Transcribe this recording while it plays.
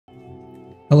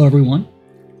Hello everyone,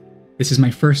 this is my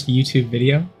first YouTube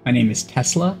video. My name is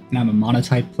Tesla, and I'm a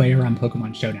monotype player on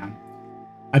Pokemon Showdown.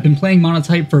 I've been playing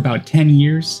monotype for about 10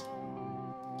 years.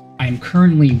 I am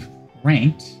currently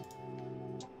ranked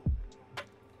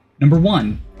number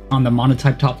 1 on the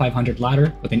monotype top 500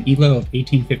 ladder with an ELO of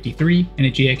 1853 and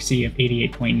a GXC of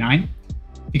 88.9. If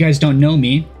you guys don't know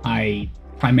me, I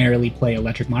primarily play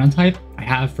electric monotype. I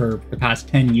have for the past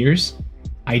 10 years.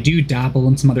 I do dabble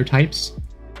in some other types,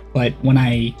 but when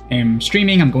I am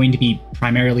streaming, I'm going to be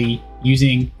primarily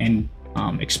using and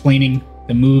explaining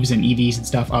the moves and EVs and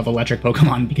stuff of electric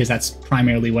Pokemon because that's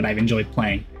primarily what I've enjoyed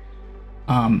playing.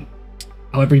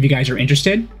 However, if you guys are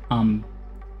interested,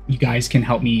 you guys can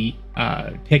help me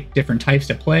pick different types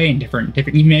to play and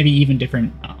maybe even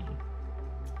different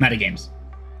metagames.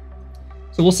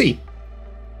 So we'll see.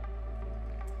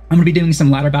 I'm going to be doing some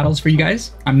ladder battles for you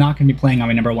guys. I'm not going to be playing on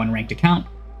my number 1 ranked account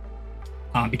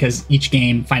because each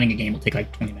game, finding a game will take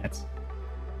like 20 minutes.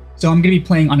 So I'm going to be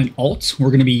playing on an alt. We're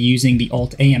going to be using the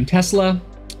alt AM Tesla.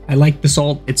 I like this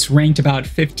alt. It's ranked about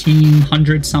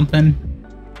 1500 something.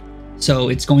 So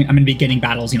I'm going to be getting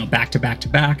battles, back to back to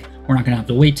back. We're not going to have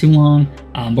to wait too long,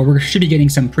 but we should be getting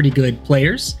some pretty good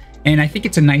players. And I think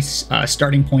it's a nice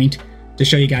starting point to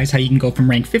show you guys how you can go from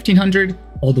rank 1500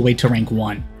 all the way to rank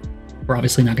 1. We're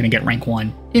obviously not going to get rank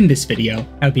 1 in this video.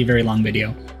 That would be a very long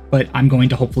video. But I'm going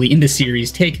to hopefully in this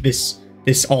series take this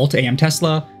alt AM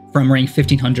Tesla from rank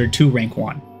 1500 to rank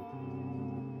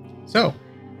 1. So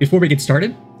before we get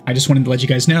started, I just wanted to let you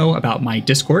guys know about my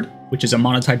Discord, which is a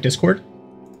monotype Discord.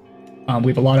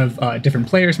 We have a lot of different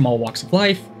players from all walks of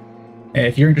life.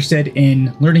 If you're interested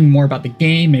in learning more about the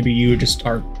game, maybe you just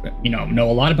are, know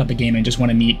a lot about the game and just want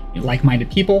to meet like-minded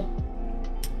people,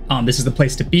 this is the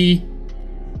place to be.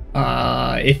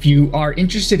 If you are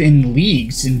interested in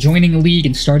leagues and joining a league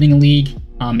and starting a league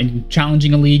and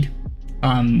challenging a league,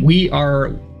 we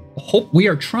are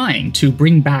trying to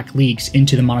bring back leagues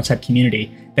into the monotype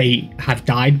community. They have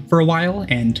died for a while,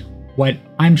 and what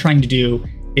I'm trying to do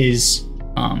is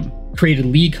create a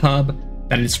league hub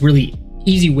that is really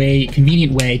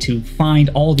convenient way to find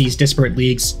all these disparate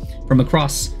leagues from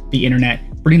across the internet,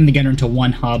 bring them together into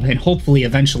one hub, and hopefully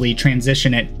eventually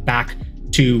transition it back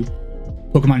to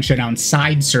Pokemon Showdown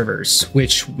side servers,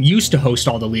 which used to host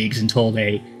all the leagues until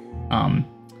they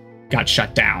got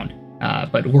shut down.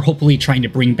 But we're hopefully trying to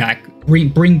bring back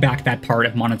that part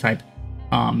of monotype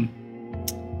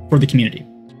for the community.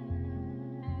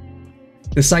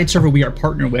 The side server we are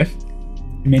partnered with,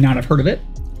 you may not have heard of it.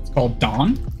 It's called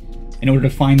Dawn. In order to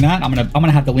find that, I'm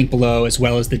gonna have the link below as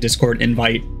well as the Discord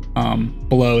invite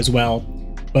below as well.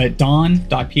 But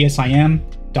dawn.psim.us.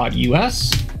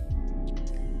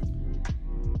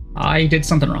 I did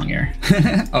something wrong here.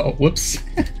 Oh, whoops.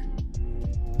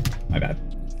 My bad.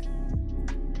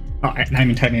 Oh, I'm not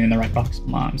even typing in the right box.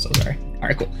 I'm so sorry. All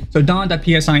right, cool. So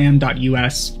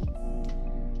dawn.psim.us.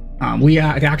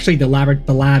 Actually, the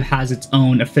lab has its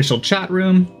own official chat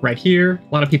room right here.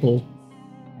 A lot of people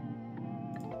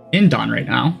in Dawn right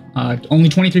now. Only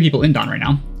 23 people in Dawn right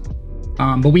now.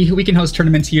 But we can host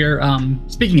tournaments here.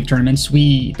 Speaking of tournaments,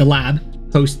 the lab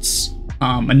hosts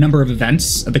a number of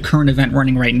events. The current event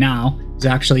running right now is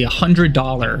actually a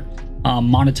 $100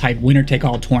 monotype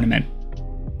winner-take-all tournament.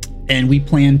 And we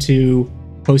plan to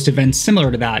host events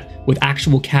similar to that with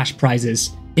actual cash prizes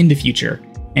in the future.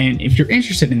 And if you're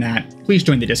interested in that, please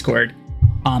join the Discord.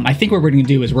 I think what we're going to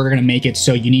do is we're going to make it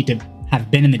so you need to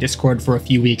have been in the Discord for a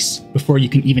few weeks before you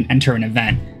can even enter an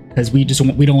event, because we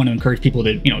don't want to encourage people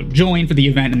to join for the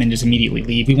event and then just immediately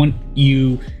leave.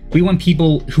 We want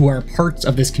people who are parts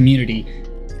of this community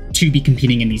to be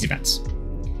competing in these events.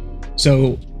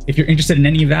 So if you're interested in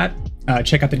any of that,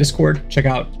 check out the Discord, check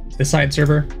out the side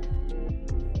server,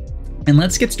 and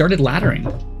let's get started laddering.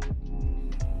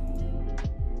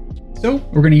 So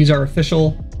we're going to use our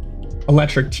official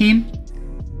electric team,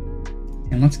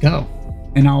 and let's go.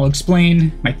 And I'll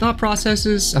explain my thought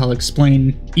processes, I'll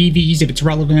explain EVs if it's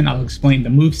relevant, I'll explain the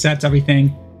move sets,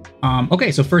 everything.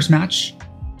 Okay, so first match,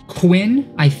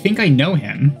 Quinn. I think I know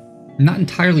him. I'm not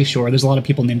entirely sure. There's a lot of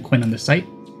people named Quinn on the site.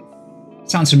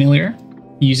 Sounds familiar.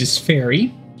 He uses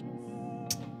Fairy.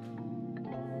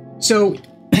 So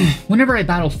whenever I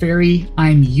battle Fairy,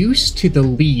 I'm used to the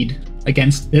lead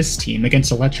against this team,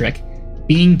 against Electric,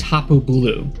 being Tapu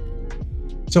Bulu.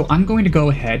 So I'm going to go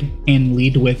ahead and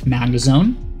lead with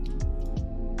Magnezone.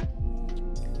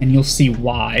 And you'll see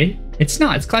why. It's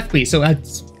Clefairy, so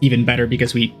that's even better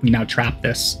because we now trap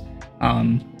this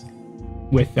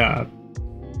with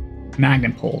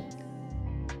Magnet Pull.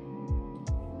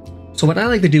 So what I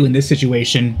like to do in this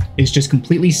situation is just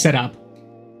completely set up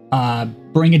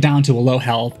bring it down to a low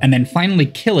health, and then finally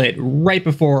kill it right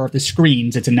before the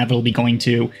screens it's inevitably going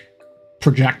to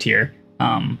project here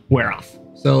wear off.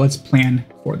 So let's plan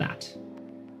for that.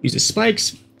 Use the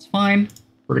spikes, it's fine.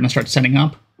 We're gonna start setting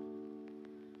up.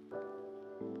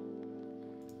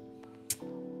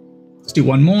 Let's do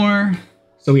one more.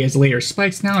 So he has layer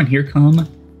spikes now, and here come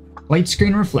light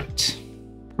screen reflect.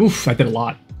 Oof, I did a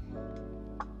lot.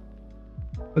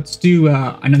 Let's do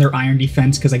another iron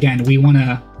defense, because again, we want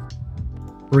to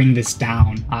bring this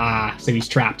down. Ah, so he's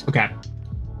trapped. Okay.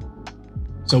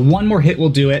 So one more hit will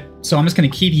do it. So I'm just going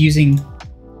to keep using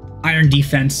iron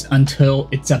defense until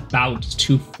it's about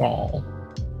to fall.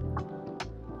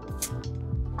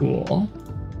 Cool.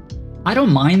 I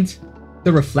don't mind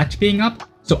the reflect being up,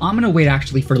 so I'm going to wait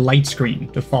actually for light screen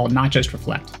to fall, not just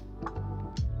reflect.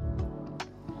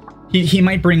 He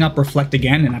might bring up reflect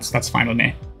again, and that's fine with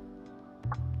me.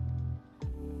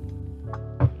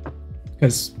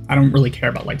 Because I don't really care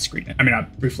about light screen. I mean, I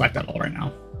reflect at all right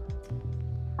now.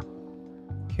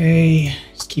 Okay,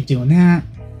 just keep doing that.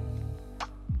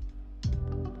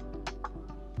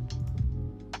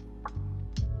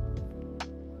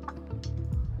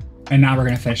 And now we're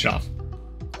going to finish it off.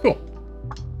 Cool.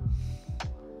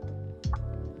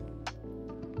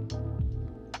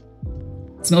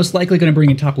 It's most likely going to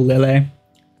bring in Tapu Lele,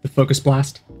 the Focus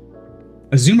Blast.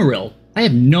 Azumarill. I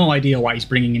have no idea why he's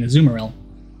bringing in Azumarill.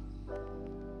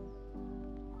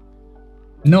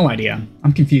 No idea.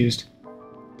 I'm confused.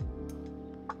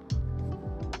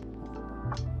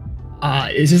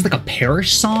 Is this like a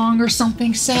Parish song or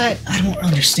something set? I don't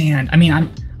understand. I mean,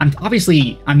 I'm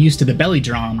obviously used to the belly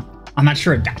drum. I'm not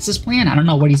sure if that's his plan. I don't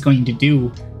know what he's going to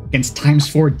do against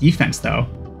 ×4 defense though.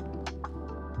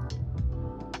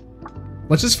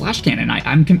 Let's just flash cannon.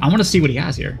 I want to see what he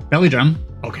has here. Belly drum.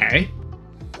 Okay.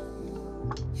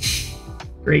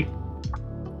 Great.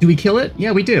 Do we kill it?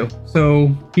 Yeah, we do.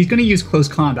 So he's going to use close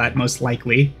combat, most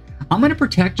likely. I'm going to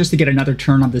protect just to get another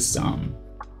turn on this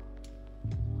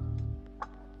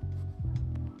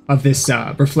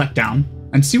reflect down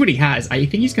and see what he has. I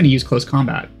think he's going to use close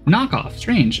combat. Knockoff.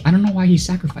 Strange. I don't know why he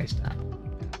sacrificed that.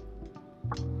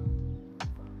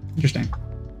 Interesting.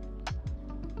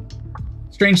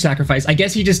 Strange sacrifice. I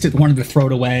guess he just wanted to throw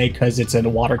it away because it's a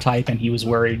water type and he was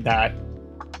worried that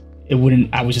it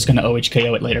wouldn't. I was just going to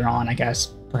OHKO it later on, I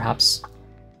guess. Perhaps.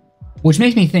 Which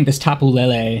makes me think this Tapu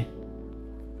Lele,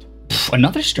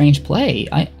 another strange play.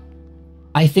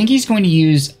 I think he's going to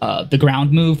use the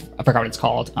ground move. I forgot what it's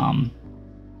called.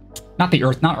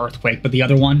 Not Earthquake, but the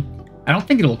other one. I don't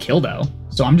think it'll kill though.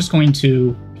 So I'm just going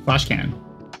to flash cannon.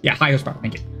 Yeah, high horsepower,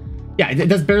 thank you. Yeah,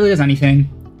 it barely does anything.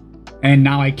 And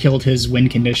now I killed his win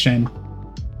condition.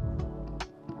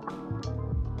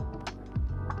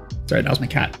 Sorry, that was my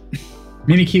cat.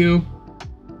 Mimikyu.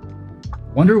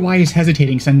 Wonder why he's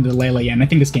hesitating sending the Lele in. I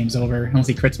think this game's over, unless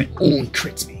he crits me. Oh, he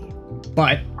crits me.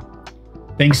 But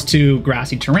thanks to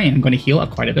grassy terrain, I'm going to heal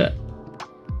up quite a bit.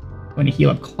 And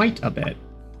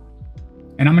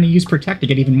I'm going to use Protect to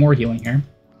get even more healing here.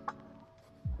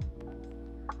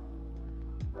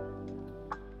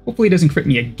 Hopefully he doesn't crit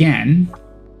me again.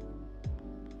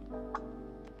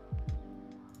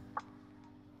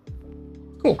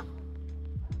 Cool.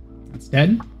 That's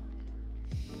dead.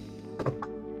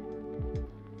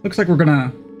 Looks like we're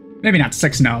gonna, maybe not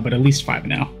 6-0, but at least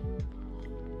 5-0.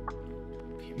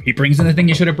 He brings in the thing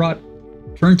you should have brought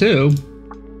turn 2.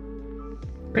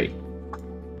 Great.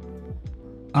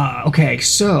 Okay,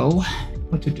 so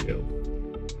what to do?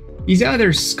 He's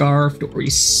either scarfed or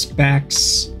he's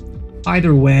specs.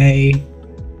 Either way,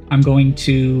 I'm going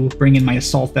to bring in my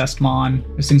Assault Vestmon.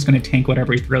 This thing's going to tank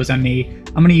whatever he throws at me.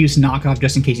 I'm going to use Knockoff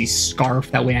just in case he's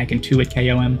scarfed. That way I can 2-hit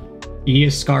KO him. He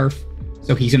is scarf,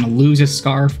 so he's going to lose his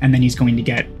scarf, and then he's going to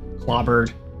get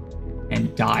clobbered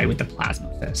and die with the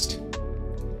Plasma Fist.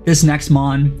 This next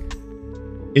Mon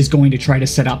is going to try to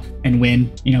set up and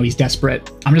win. You know, he's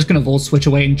desperate. I'm just going to Volt Switch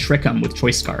away and trick him with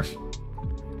Choice Scarf.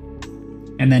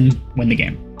 And then win the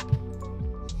game.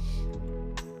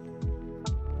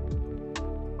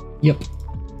 Yep.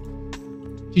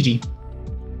 GG.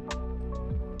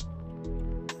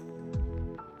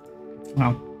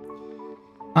 Wow.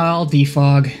 I'll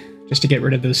defog just to get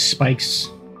rid of those spikes,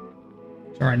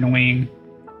 which are annoying.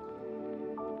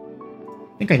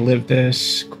 I think I lived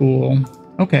this. Cool.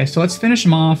 Okay, so let's finish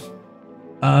him off.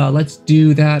 Let's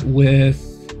do that with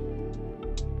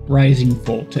Rising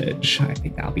Voltage. I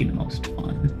think that'll be the most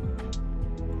fun.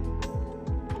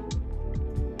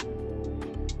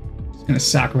 Just gonna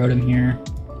sack road him here.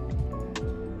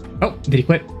 Oh, did he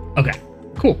quit? Okay,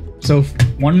 cool. So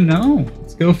 1-0.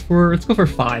 Let's go for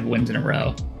 5 wins in a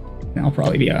row. That'll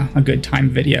probably be a good time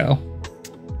video.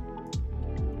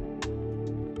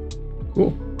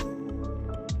 Cool.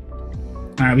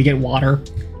 All right, we get water.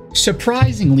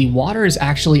 Surprisingly, water is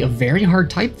actually a very hard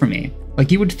type for me.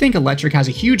 Like, you would think electric has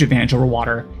a huge advantage over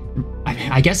water.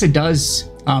 I guess it does,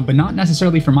 but not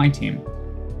necessarily for my team.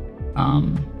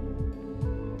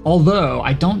 Although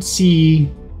I don't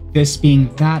see this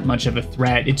being that much of a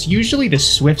threat. It's usually the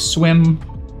swift swim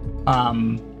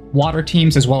water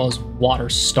teams as well as water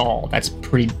stall. That's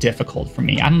pretty difficult for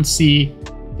me. I don't see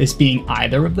this being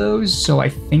either of those, so I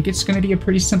think it's going to be a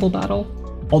pretty simple battle.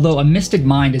 Although a Mystic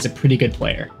Mind is a pretty good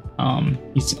player.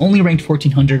 He's only ranked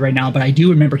 1400 right now, but I do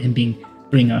remember him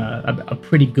doing a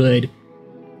pretty good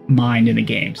mind in the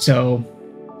game. So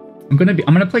I'm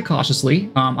gonna play cautiously.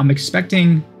 I'm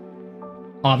expecting,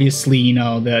 obviously, you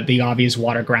know, the obvious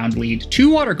water ground lead. 2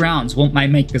 water grounds might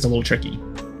make this a little tricky.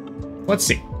 Let's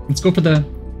see. Let's go for the.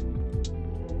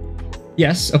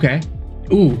 Yes. Okay.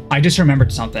 Ooh, I just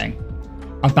remembered something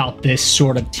about this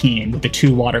sort of team with the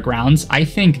 2 water grounds. I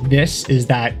think this is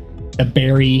the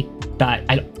berry that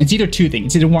it's either 2 things.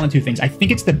 It's either 1 or 2 things. I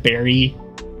think it's the berry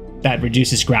that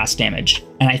reduces grass damage,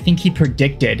 and I think he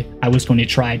predicted I was going to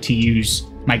try to use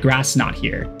my grass knot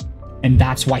here, and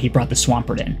that's why he brought the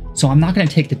Swampert in. So I'm not going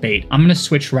to take the bait. I'm going to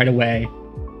switch right away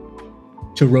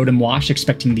to Rotom Wash,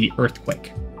 expecting the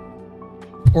Earthquake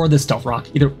or the Stealth Rock.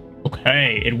 Either.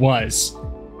 Okay, it was.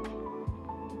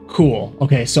 Cool.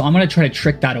 Okay, so I'm going to try to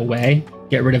trick that away,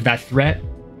 get rid of that threat.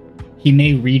 He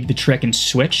may read the trick and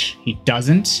switch. He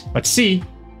doesn't. Let's see.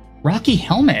 Rocky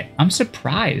Helmet. I'm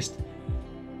surprised.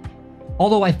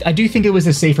 Although I do think it was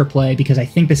a safer play because I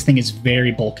think this thing is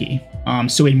very bulky.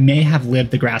 So it may have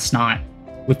lived the Grass Knot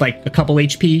with like a couple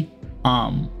HP,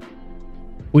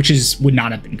 which would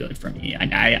not have been good for me.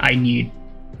 I need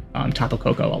Tapu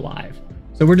Koko alive.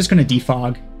 So we're just going to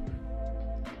defog.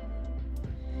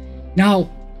 Now,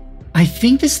 I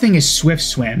think this thing is Swift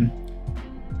Swim.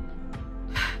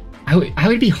 I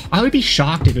would be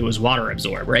shocked if it was Water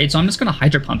Absorb, right? So I'm just going to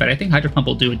Hydro Pump it. I think Hydro Pump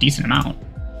will do a decent amount.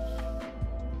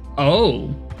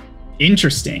 Oh,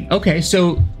 interesting. Okay,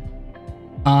 so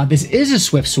this is a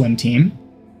Swift Swim team.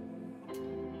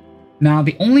 Now,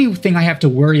 the only thing I have to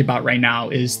worry about right now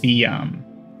is the,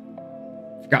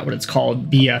 forgot what it's called,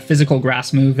 the physical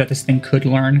grass move that this thing could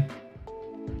learn.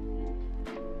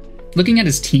 Looking at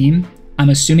his team, I'm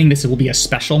assuming this will be a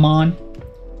special mon.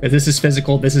 This is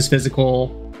physical, this is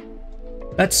physical.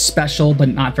 That's special, but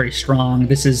not very strong.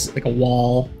 This is like a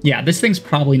wall. Yeah, this thing's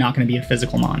probably not going to be a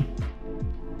physical mon.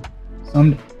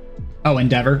 Oh,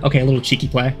 Endeavor. Okay, a little cheeky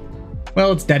play.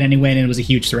 Well, it's dead anyway, and it was a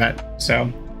huge threat,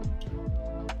 so.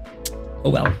 Oh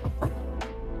well.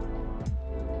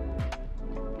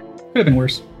 Could have been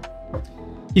worse.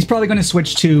 He's probably going to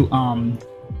switch to,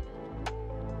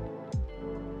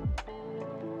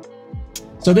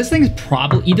 so this thing's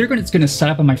probably either it's going to set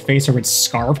up on my face or it's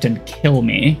scarfed and kill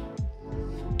me.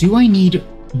 Do I need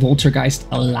Voltergeist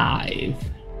alive?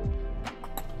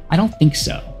 I don't think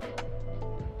so.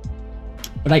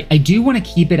 But I do want to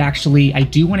keep it, actually. I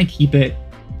do want to keep it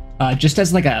just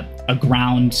as like a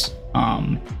ground,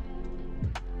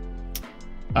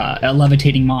 a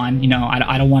levitating mon. You know,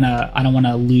 I don't want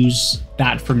to lose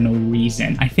that for no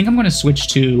reason. I think I'm going to switch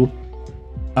to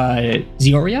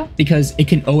Zioria because it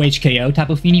can OHKO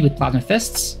Tapu Fini with Plasma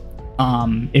Fists.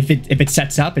 If it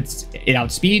sets up, it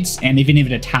outspeeds, and even if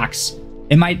it attacks,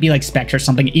 it might be like Spectre or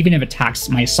something. Even if it attacks,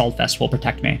 my Assault Vest will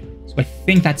protect me. So I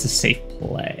think that's a safe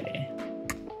play.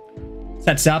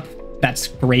 Sets up, that's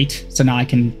great. So now I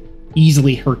can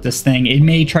easily hurt this thing. It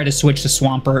may try to switch to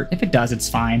Swampert. If it does, it's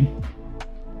fine.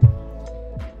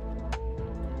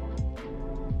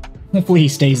 Hopefully he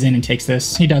stays in and takes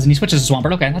this. He doesn't. He switches to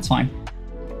Swampert. Okay, that's fine.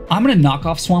 I'm going to knock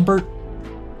off Swampert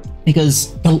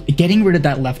because getting rid of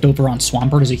that leftover on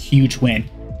Swampert is a huge win.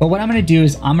 But what I'm going to do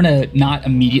is I'm going to not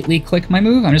immediately click my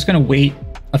move. I'm just going to wait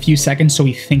a few seconds so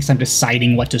he thinks I'm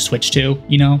deciding what to switch to,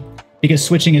 you know? Because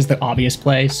switching is the obvious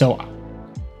play, so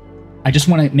I just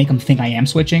want to make him think I am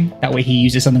switching. That way he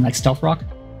uses something like Stealth Rock.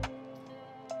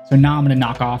 So now I'm going to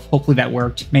knock off. Hopefully that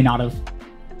worked. May not have.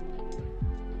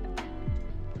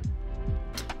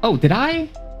 Oh, did I?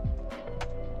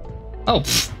 Oh,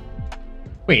 pfft.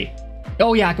 Wait.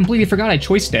 Oh yeah, I completely forgot I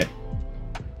choiced it.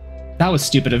 That was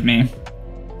stupid of me.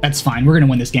 That's fine. We're going to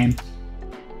win this game.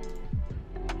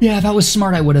 Yeah, if I was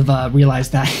smart, I would have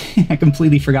realized that. I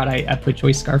completely forgot I put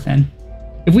Choice Scarf in.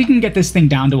 If we can get this thing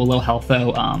down to a low health,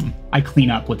 though, I clean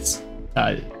up with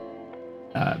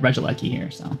Regieleki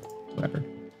here, so whatever.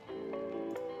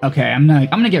 Okay, I'm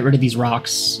gonna get rid of these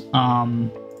rocks.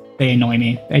 They annoy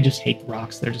me. I just hate the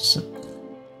rocks. They're just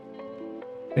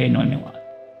they annoy me a lot.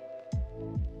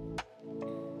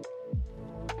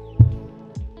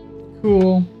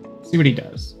 Cool. Let's see what he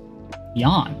does.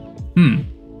 Yawn.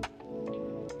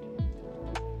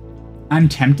 I'm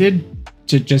tempted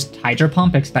to just Hydro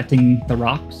Pump expecting the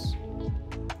rocks.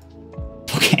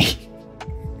 Okay.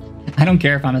 I don't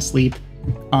care if I'm asleep.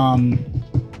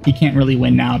 He can't really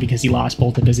win now because he lost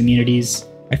both of his immunities.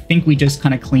 I think we just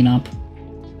kind of clean up.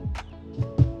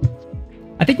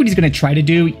 I think what he's going to try to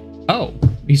do... Oh,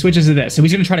 he switches to this. So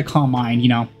he's going to try to Calm Mind, you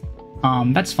know.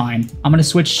 That's fine. I'm going to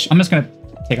switch... I'm just going to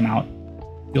take him out.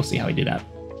 You'll see how we do that.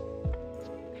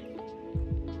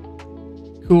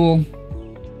 Cool.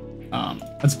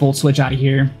 Let's Volt Switch out of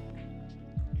here.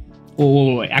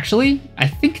 Oh, wait. Actually, I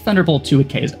think Thunderbolt 2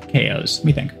 KOs. Let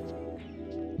me think.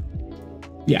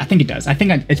 Yeah, I think it does. I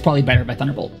think it's probably better by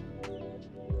Thunderbolt.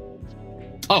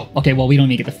 Oh, okay. Well, we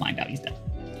don't even get to find out. He's dead.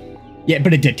 Yeah,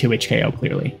 but it did 2 HKO,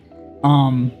 clearly.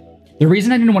 The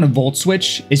reason I didn't want to Volt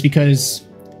Switch is because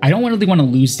I don't really want to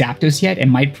lose Zapdos yet. It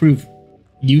might prove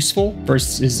useful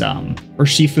versus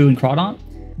Shifu and Crawdaunt.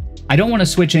 I don't want to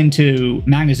switch into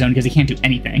Magnezone because he can't do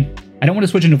anything. I don't want to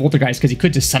switch into Voltergeist because he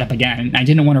could just set up again. And I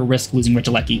didn't want to risk losing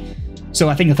Regieleki. So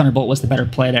I think the Thunderbolt was the better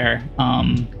play there.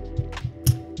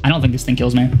 I don't think this thing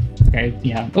kills me. Okay,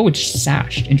 yeah. Oh, it's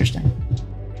sashed. Interesting.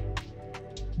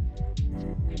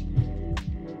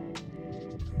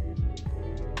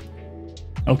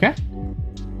 Okay.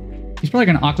 He's probably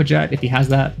going to Aqua Jet if he has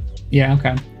that. Yeah,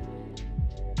 okay.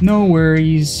 No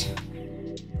worries.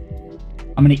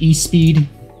 I'm going to E-Speed.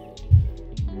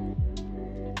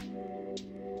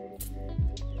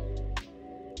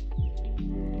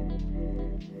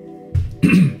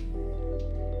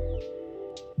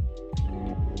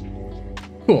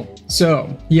 Cool.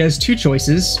 So, he has 2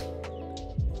 choices.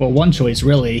 Well, 1 choice,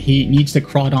 really. He needs to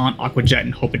Crawdaunt, Aqua Jet,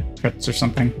 and hope it crits or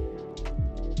something.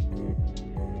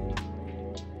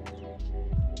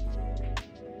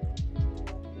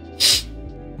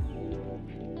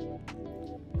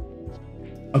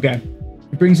 Okay,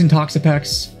 it brings in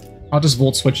Toxapex. I'll just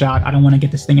Volt Switch out. I don't want to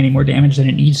get this thing any more damage than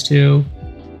it needs to.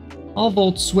 I'll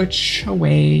Volt Switch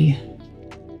away.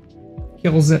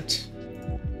 Kills it.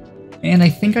 And I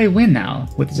think I win now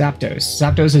with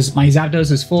Zapdos. My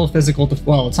Zapdos is full physical.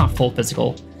 Well, it's not full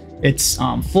physical. It's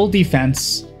full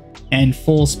defense and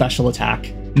full special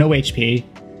attack. No HP.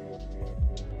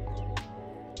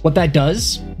 What that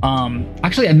does,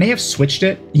 actually, I may have switched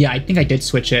it. Yeah, I think I did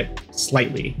switch it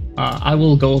slightly. I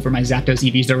will go over my Zapdos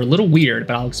EVs. They're a little weird,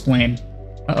 but I'll explain.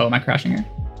 Uh-oh, am I crashing here?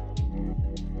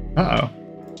 Uh-oh.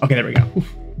 Okay, there we go.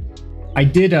 Oof. I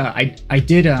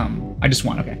just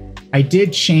won, okay. I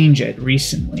did change it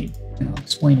recently, and I'll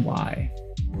explain why.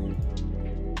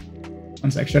 One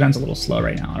sec, Showdown's a little slow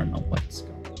right now. I don't know what's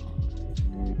going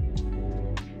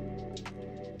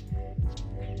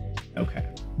on. Okay.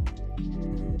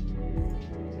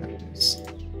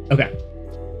 Okay.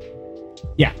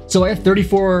 Yeah, so I have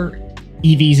 34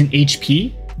 EVs in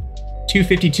HP,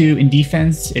 252 in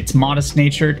defense. It's modest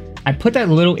natured. I put that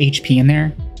little HP in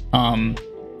there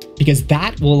because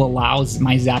that will allow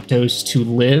my Zapdos to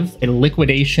live a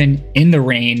liquidation in the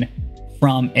rain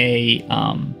from a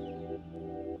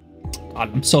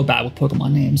God, I'm so bad with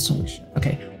Pokemon names. Holy shit.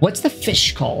 Okay, what's the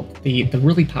fish called? The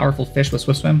really powerful fish with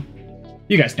Swift Swim?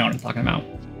 You guys know what I'm talking about.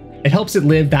 It helps it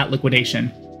live that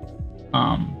liquidation.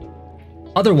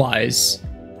 Otherwise,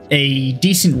 a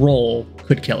decent roll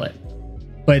could kill it.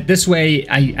 But this way,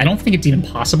 I don't think it's even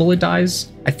possible it dies.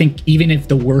 I think even if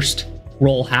the worst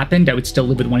roll happened, I would still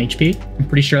live with 1 HP. I'm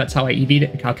pretty sure that's how I EV'd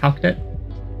it, how I calced it.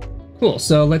 Cool,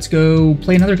 so let's go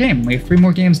play another game. We have 3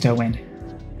 more games to win.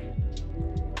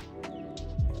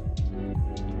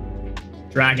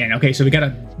 Dragon. Okay, so we got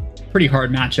a pretty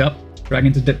hard matchup.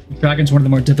 Dragon's one of the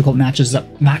more difficult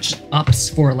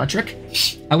matchups for Electric.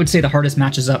 I would say the hardest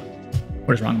matchup.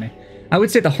 What is wrong with me? I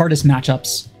would say the hardest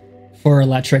matchups for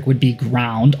Electric would be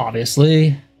Ground,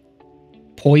 obviously.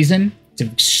 Poison. It's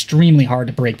extremely hard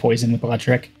to break Poison with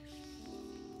Electric.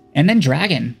 And then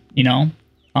Dragon, you know?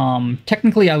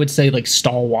 Technically, I would say like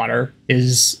Stall Water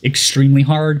is extremely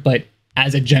hard, but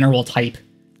as a general type,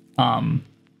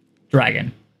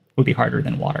 Dragon would be harder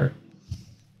than Water.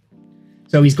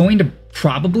 So he's going to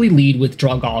probably lead with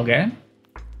Dragalge.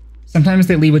 Sometimes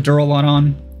they lead with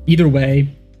Duraludon. Either way,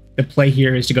 the play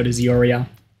here is to go to Zioria.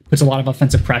 Puts a lot of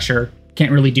offensive pressure.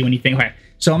 Can't really do anything. Okay,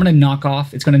 so I'm going to knock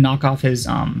off. It's going to knock off his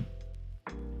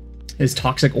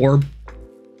Toxic Orb.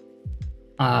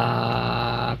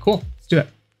 Cool. Let's do it.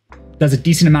 Does a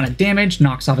decent amount of damage.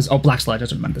 Knocks off his... Oh, Black Sludge.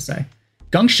 That's what I meant to say.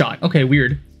 Gunk Shot. Okay,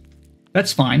 weird.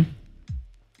 That's fine.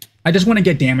 I just want to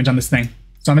get damage on this thing.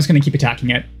 So I'm just going to keep attacking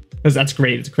it. Because that's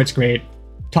great. Its crit's great.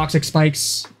 Toxic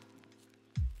Spikes.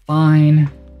 Fine.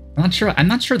 I'm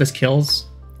not sure this kills.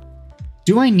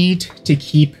 Do I need to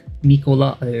keep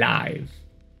Nicola alive?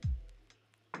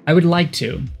 I would like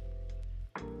to.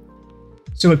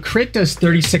 So a crit does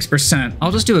 36%.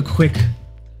 I'll just do a quick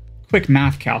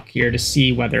math calc here to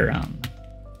see whether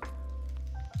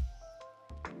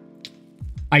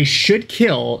I should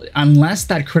kill unless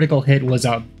that critical hit was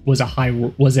a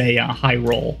high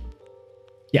roll.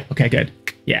 Yeah. Okay. Good.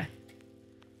 Yeah.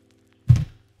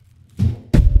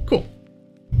 Cool.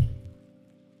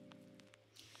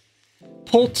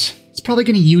 Polt is probably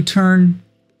going to U-turn.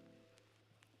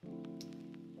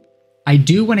 I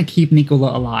do want to keep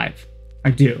Nicola alive.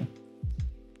 I do.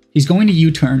 He's going to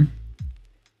U-turn.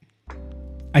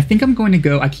 I think I'm going to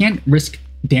go... I can't risk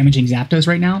damaging Zapdos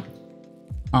right now.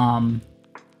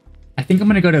 I think I'm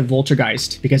going to go to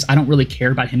Voltergeist because I don't really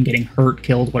care about him getting hurt,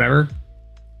 killed, whatever.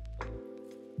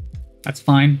 That's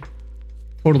fine.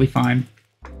 Totally fine.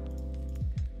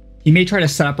 He may try to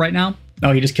set up right now.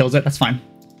 Oh, he just kills it. That's fine.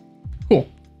 Cool.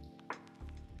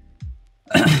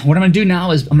 What I'm going to do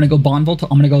now is I'm going to go Bonvolt.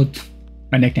 I'm going to go...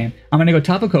 My nickname. I'm going to go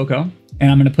Tapu Koko,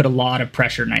 and I'm going to put a lot of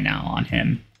pressure right now on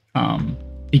him.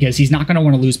 Because he's not going to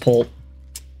want to lose Polt.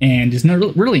 And there's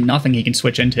really nothing he can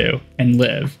switch into and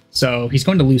live. So he's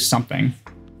going to lose something.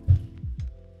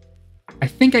 I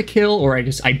think I kill, or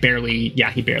I barely...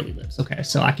 Yeah, he barely lives. Okay,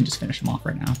 so I can just finish him off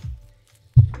right now.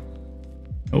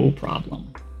 No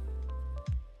problem.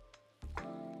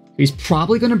 He's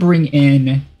probably going to bring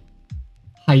in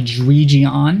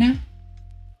Hydreigon.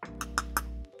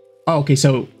 Oh, okay,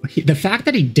 so the fact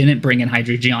that he didn't bring in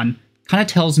Hydreigon kind of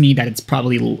tells me that it's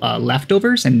probably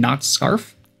leftovers and not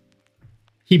Scarf.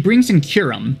 He brings in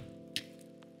Kyurem.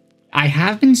 I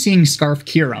have been seeing Scarf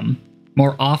Kyurem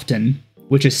more often,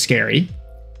 which is scary.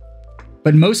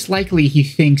 But most likely he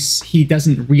thinks he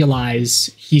doesn't realize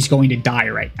he's going to die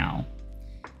right now.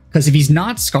 Because if he's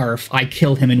not Scarf, I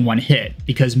kill him in one hit.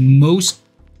 Because most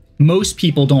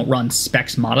people don't run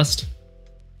Specs Modest.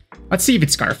 Let's see if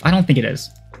it's Scarf. I don't think it is.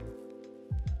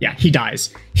 Yeah, he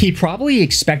dies. He probably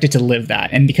expected to live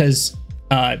that. And because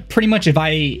pretty much if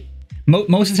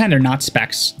most of the time they're not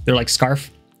Specs. They're like Scarf.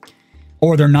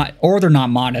 Or they're not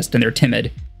Modest and they're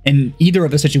Timid. In either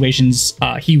of the situations,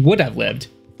 he would have lived.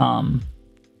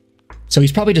 So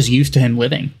he's probably just used to him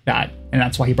living that. And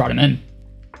that's why he brought him in.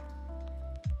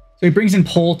 So he brings in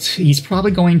Polt. He's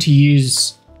probably going to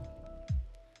use...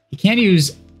 He can't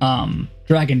use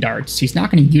Dragon Darts. He's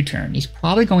not going to U-turn. He's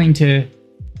probably going to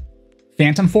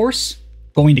Phantom Force.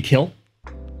 Going to kill.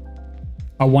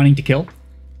 Wanting to kill.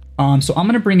 So I'm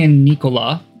going to bring in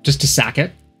Nicola just to sack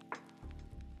it.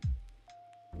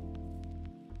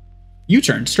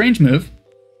 U-turn. Strange move.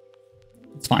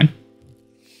 It's fine.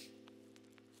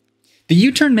 The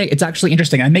U-turn, it's actually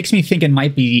interesting. It makes me think it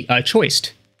might be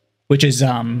choiced. Which is,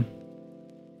 kind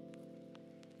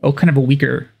of a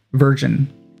weaker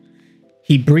version.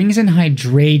 He brings in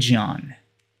Hydreigon.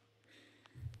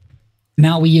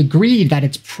 Now, we agreed that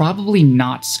it's probably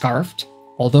not Scarfed,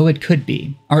 although it could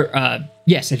be. Or,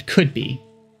 yes, it could be.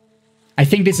 I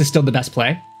think this is still the best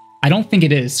play. I don't think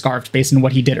it is Scarfed based on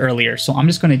what he did earlier, so I'm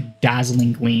just going to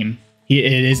Dazzling Gleam. It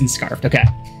isn't Scarfed, okay.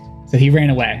 So he ran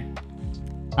away.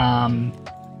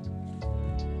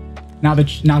 Now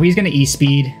he's going to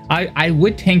E-Speed. I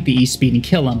would tank the E-Speed and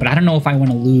kill him, but I don't know if I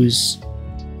want to lose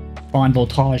Bon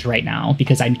Voltage right now,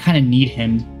 because I kind of need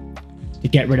him to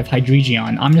get rid of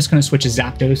Hydreigon. I'm just going to switch to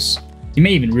Zapdos. He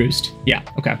may even Roost. Yeah,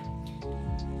 okay.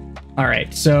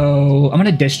 Alright, so I'm going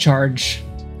to Discharge.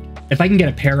 If I can get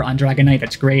a pair on Dragonite,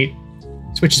 that's great.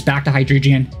 Switches back to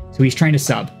Hydreigon. So he's trying to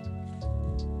sub.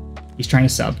 He's trying to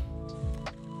sub.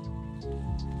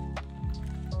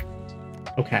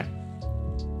 Okay.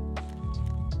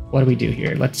 What do we do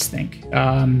here? Let's think.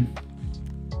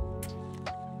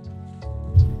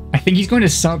 I think he's going to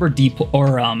sub or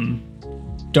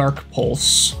Dark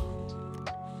Pulse.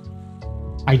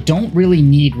 I don't really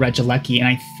need Regieleki, and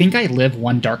I think I live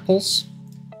one Dark Pulse.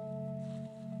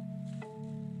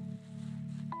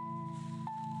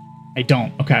 I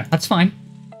don't. Okay, that's fine.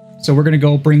 So we're going to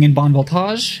go bring in Bon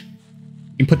Voltage.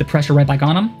 You can put the pressure right back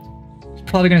on him. He's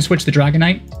probably going to switch the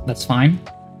Dragonite. That's fine.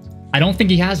 I don't think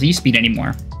he has E-Speed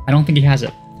anymore. I don't think he has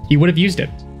it. He would have used it.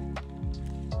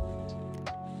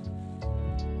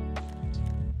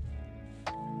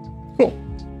 Cool.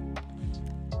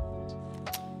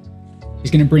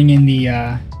 He's going to bring in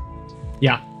the,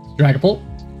 yeah, Dragapult.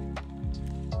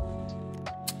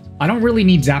 I don't really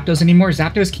need Zapdos anymore.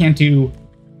 Zapdos can't do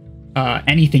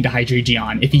anything to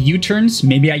Hydreigon. If he U-turns,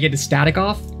 maybe I get a static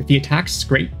off. If he attacks,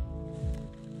 great.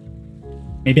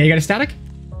 Maybe I get a static?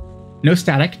 No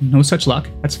static. No such luck.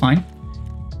 That's fine.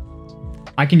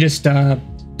 I can just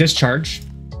Discharge.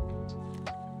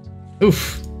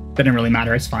 Oof. Didn't really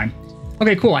matter. It's fine.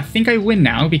 Okay, cool. I think I win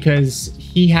now because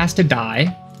he has to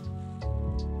die.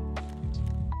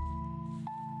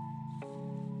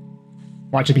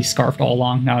 Watch it be scarfed all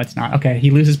along. No, it's not. Okay,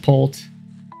 he loses Polt.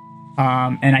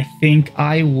 And I think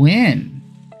I win.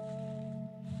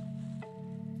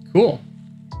 Cool.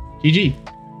 GG.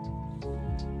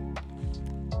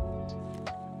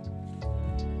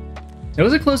 It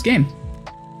was a close game.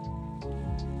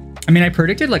 I mean, I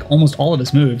predicted like almost all of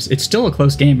his moves. It's still a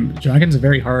close game. Dragon's a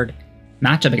very hard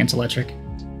matchup against Electric.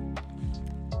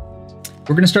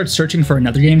 We're going to start searching for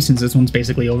another game since this one's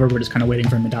basically over. We're just kind of waiting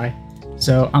for him to die.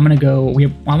 So I'm going to go...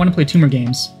 I want to play 2 more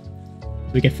games.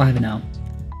 So we get 5-0.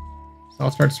 So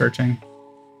I'll start searching.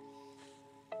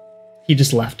 He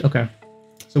just left. Okay.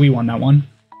 So we won that one.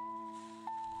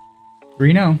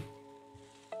 3-0.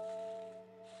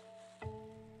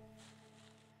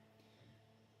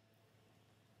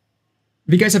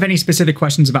 If you guys have any specific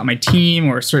questions about my team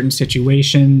or certain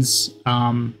situations,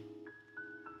 I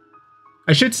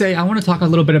should say I want to talk a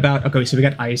little bit about. Okay, so we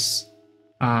got Ice.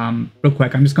 Real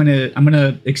quick, I'm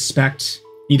gonna expect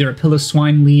either a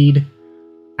Pillow-Swine lead.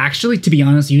 Actually, to be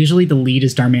honest, usually the lead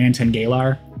is Darmanitan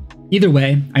Galar. Either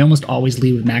way, I almost always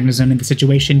lead with Magnezone in the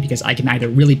situation because I can either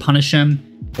really punish him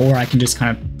or I can just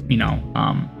kind of, you know,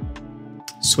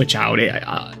 switch out.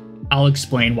 I'll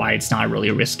explain why it's not really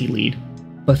a risky lead.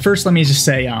 But first, let me just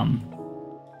say,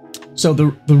 so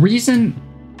the reason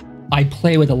I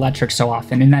play with Electric so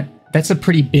often, and that's a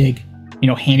pretty big, you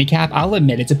know, handicap. I'll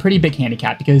admit it's a pretty big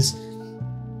handicap because,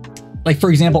 like,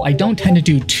 for example, I don't tend to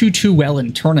do too well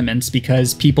in tournaments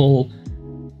because people,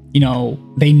 you know,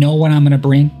 they know what I'm going to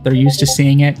bring. They're used to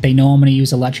seeing it. They know I'm going to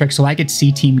use Electric, so I get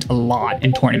C-teamed a lot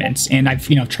in tournaments. And I've,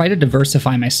 you know, tried to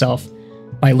diversify myself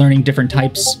by learning different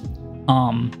types.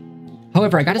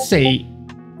 However, I got to say,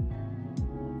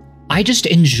 I just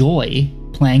enjoy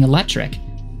playing Electric.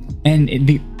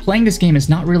 And playing this game is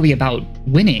not really about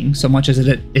winning so much as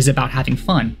it is about having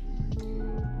fun.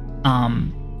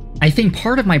 I think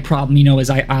part of my problem, you know, is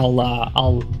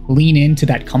I'll lean into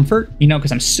that comfort, you know,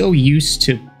 because I'm so used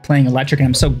to playing Electric and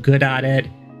I'm so good at it.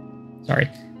 Sorry,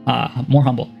 more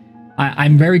humble.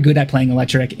 I'm very good at playing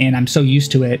Electric and I'm so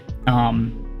used to it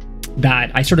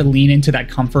that I sort of lean into that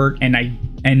comfort and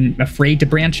I'm afraid to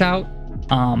branch out.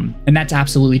 And that's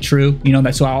absolutely true. You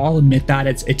know, so I'll admit that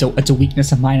it's a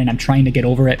weakness of mine and I'm trying to get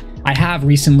over it. I have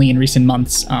recently, in recent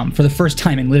months, for the first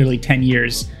time in literally 10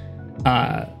 years,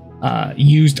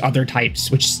 used other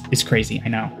types, which is crazy, I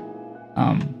know.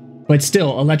 But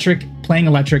still, playing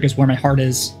Electric is where my heart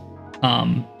is.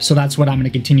 So that's what I'm going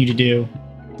to continue to do.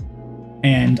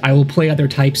 And I will play other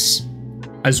types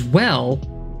as well.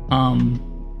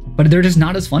 But they're just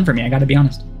not as fun for me, I gotta be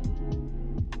honest.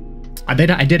 I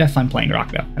did have fun playing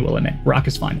Rock, though, I will admit. Rock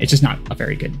is fun. It's just not a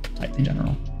very good type in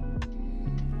general.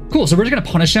 Cool, so we're just gonna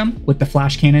punish him with the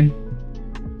Flash Cannon.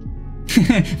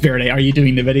 Verde, are you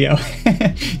doing the video?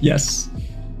 Yes.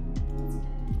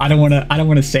 I don't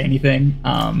wanna say anything.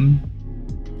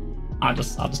 I'll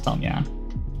just tell him, yeah.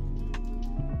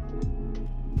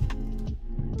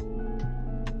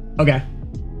 Okay.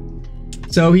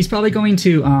 So he's probably going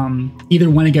to either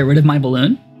want to get rid of my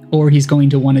balloon or he's going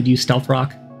to want to do Stealth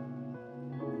Rock.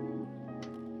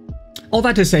 All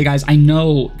that to say, guys, I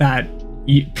know that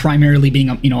primarily being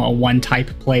a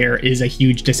one-type player is a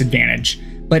huge disadvantage,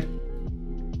 but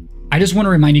I just want to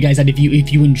remind you guys that if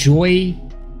you enjoy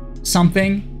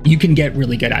something, you can get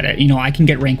really good at it. You know, I can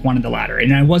get rank 1 in the ladder,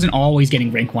 and I wasn't always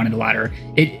getting rank 1 in the ladder.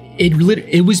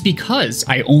 It was because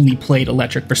I only played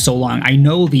Electric for so long. I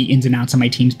know the ins and outs of my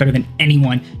teams better than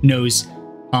anyone knows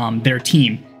their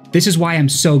team. This is why I'm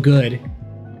so good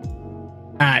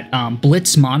at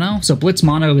Blitz Mono. So Blitz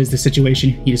Mono is the situation.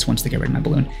 He just wants to get rid of my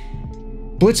balloon.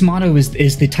 Blitz Mono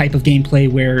is the type of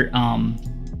gameplay where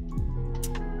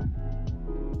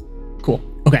cool.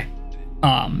 Okay.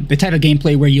 The type of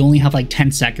gameplay where you only have like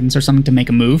 10 seconds or something to make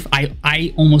a move.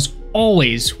 I almost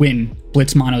always win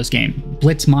Blitz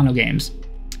Mono games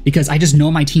because I just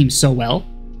know my team so well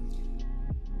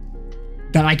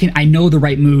that I know the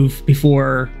right move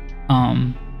before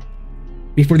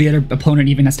the other opponent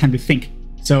even has time to think.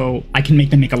 So I can make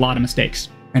them make a lot of mistakes,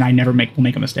 and I never will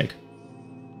make a mistake.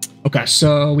 Okay,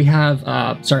 so we have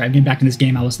sorry, I'm getting back in this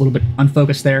game. I was a little bit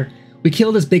unfocused there. We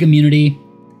killed this big immunity,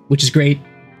 which is great.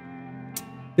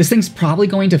 This thing's probably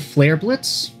going to Flare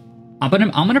Blitz, but I'm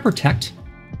gonna protect.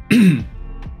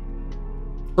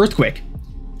 Earthquake.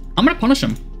 I'm gonna punish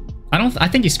him. I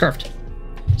think he's scarfed.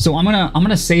 So I'm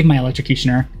gonna save my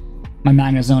Electrocutioner, my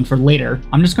Magnezone for later.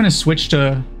 I'm just gonna switch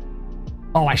to.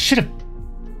 Oh, I should have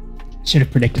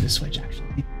predicted the switch,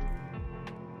 actually.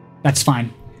 That's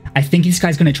fine. I think this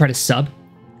guy's gonna try to sub.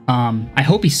 I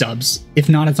hope he subs. If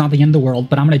not, it's not the end of the world.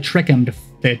 But I'm gonna trick him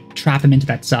to trap him into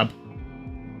that sub.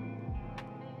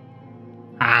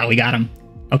 Ah, we got him.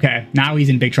 Okay, now he's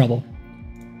in big trouble.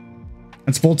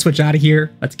 Let's volt switch out of here.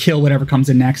 Let's kill whatever comes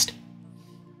in next.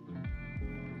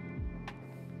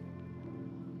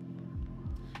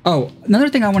 Oh, another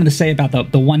thing I wanted to say about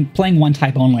playing one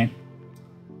type only.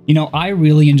 You know, I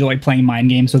really enjoy playing mind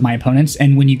games with my opponents,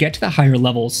 and when you get to the higher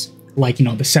levels, like, you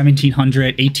know, the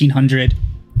 1700, 1800,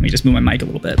 let me just move my mic a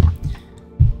little bit.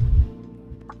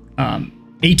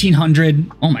 1800,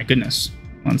 oh my goodness.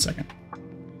 1 second.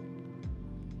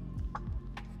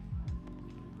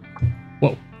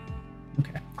 Whoa.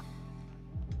 Okay.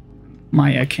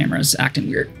 My camera's acting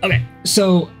weird. Okay,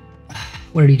 so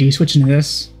what did he do? Switch into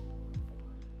this.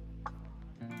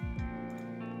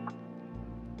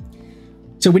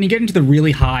 So when you get into the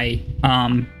really high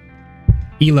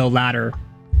elo ladder,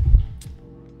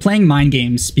 playing mind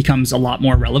games becomes a lot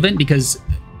more relevant because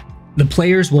the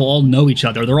players will all know each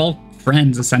other. They're all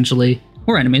friends, essentially,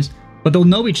 or enemies, but they'll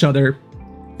know each other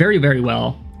very, very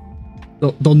well.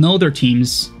 They'll know their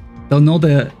teams. They'll know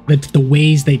the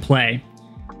ways they play.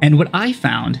 And what I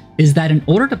found is that in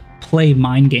order to play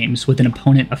mind games with an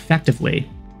opponent effectively,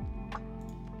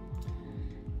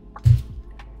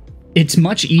 it's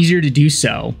much easier to do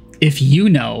so if you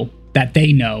know that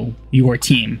they know your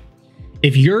team.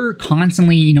 If you're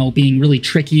constantly, you know, being really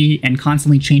tricky and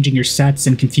constantly changing your sets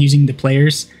and confusing the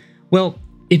players, well,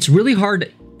 it's really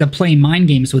hard to play mind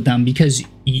games with them because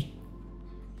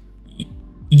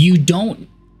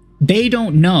they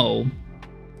don't know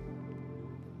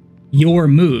your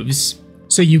moves,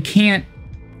 so you can't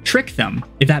trick them,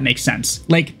 if that makes sense.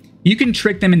 Like, you can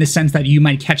trick them in the sense that you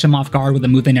might catch them off guard with a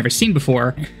move they've never seen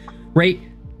before, right?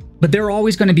 But they're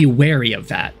always going to be wary of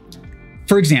that.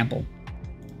 For example,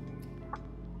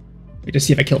 let me just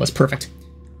see if I kill this. Perfect.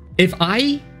 If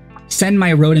I send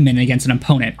my Rotom in against an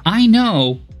opponent, I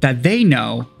know that they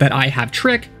know that I have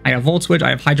Trick, I have Volt Switch,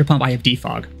 I have Hydro Pump, I have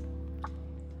Defog.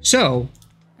 So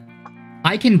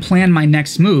I can plan my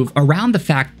next move around the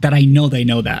fact that I know they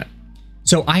know that.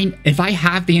 So if I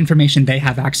have the information they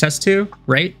have access to,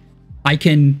 right, I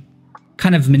can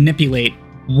kind of manipulate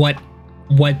what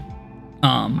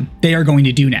they are going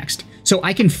to do next. So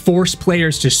I can force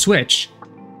players to switch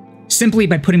simply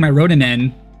by putting my Rotom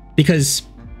in, because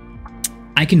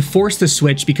I can force the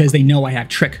switch because they know I have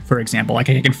Trick, for example. Like,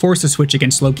 I can force the switch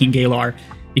against Slowking Galar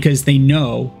because they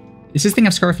know. Does this thing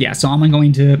have Scarf? Yeah, so I'm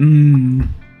going to...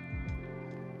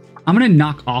 I'm going to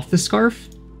knock off the Scarf.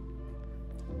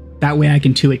 That way I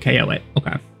can 2-hit KO it.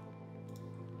 Okay.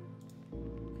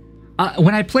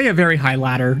 When I play a very high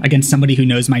ladder against somebody who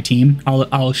knows my team,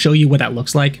 I'll show you what that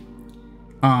looks like.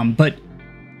 But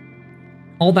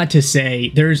all that to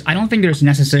say, I don't think there's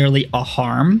necessarily a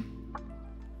harm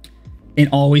in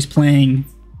always playing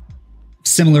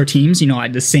similar teams, you know,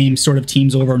 the same sort of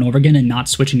teams over and over again and not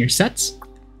switching your sets.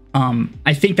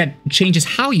 I think that changes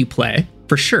how you play,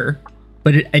 for sure,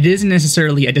 but it isn't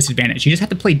necessarily a disadvantage. You just have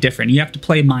to play different. You have to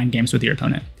play mind games with your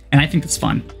opponent, and I think that's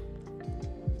fun.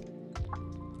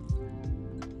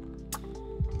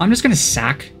 I'm just going to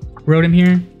sack Rotom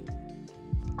here.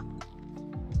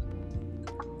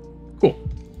 Cool.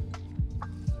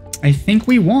 I think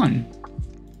we won.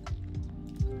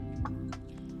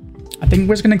 I think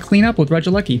we're just going to clean up with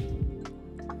Regieleki.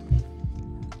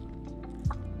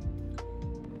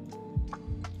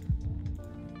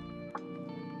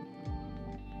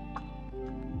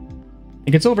 I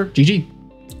think it's over. GG.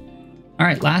 All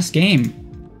right, last game.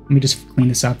 Let me just clean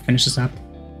this up, finish this up.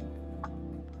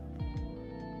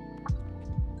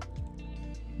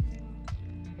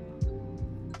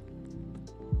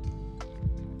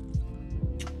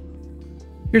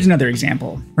 Here's another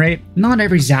example, right? Not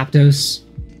every Zapdos...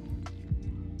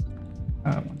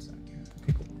 one second.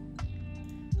 Okay, cool.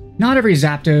 Not every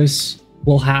Zapdos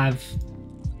will have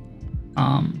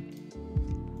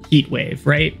Heat Wave,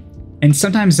 right? And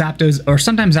sometimes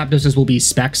Zapdoses will be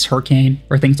Specs, Hurricane,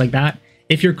 or things like that.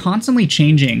 If you're constantly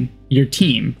changing your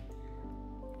team,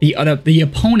 the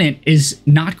opponent is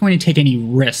not going to take any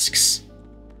risks.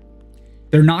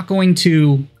 They're not going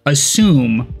to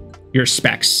assume your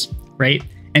Specs, right?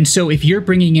 And so if you're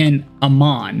bringing in a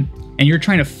Mon and you're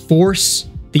trying to force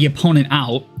the opponent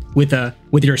out with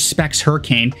your Specs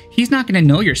Hurricane, he's not going to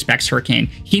know your Specs Hurricane.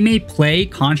 He may play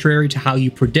contrary to how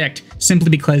you predict simply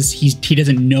because he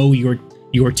doesn't know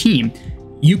your team.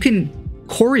 You can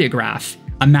choreograph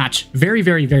a match very,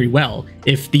 very, very well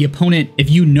if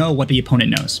you know what the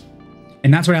opponent knows.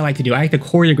 And that's what I like to do. I like to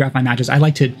choreograph my matches. I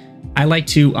like to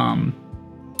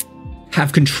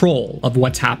have control of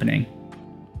what's happening.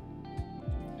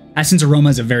 Essence Aroma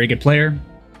is a very good player.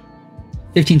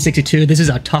 1562. This is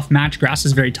a tough match. Grass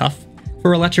is very tough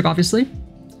for Electric, obviously.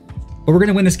 But we're going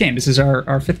to win this game. This is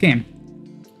our fifth game.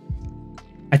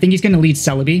 I think he's going to lead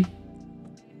Celebi.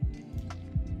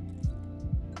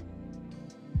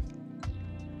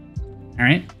 All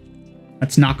right,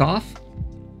 let's knock off.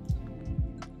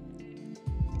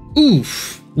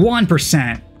 Oof,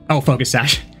 1%. Oh, focus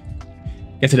sash.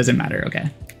 Guess it doesn't matter. Okay.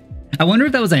 I wonder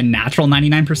if that was a natural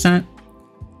 99%,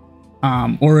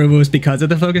 or it was because of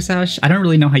the focus sash. I don't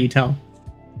really know how you tell.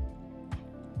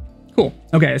 Cool.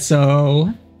 Okay,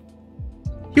 so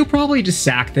he'll probably just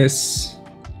sack this.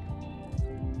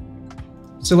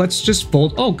 So let's just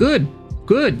Volt. Oh, good.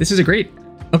 Good. This is a great.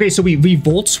 Okay, so we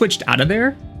Volt switched out of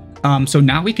there. So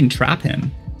now we can trap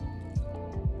him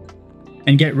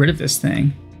and get rid of this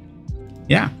thing.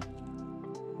 Yeah.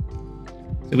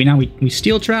 So we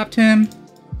steel trapped him.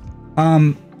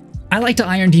 I like to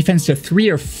iron defense to 3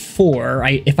 or 4.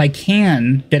 If I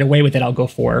can get away with it, I'll go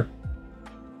 4.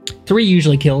 3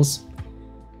 usually kills.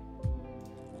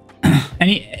 And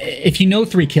if you know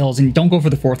 3 kills, and don't go for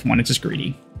the 4th one, it's just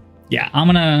greedy. Yeah, I'm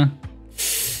gonna...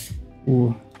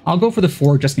 Ooh, I'll go for the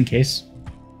 4 just in case.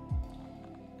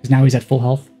 Because now he's at full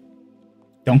health.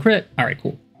 Don't crit. All right,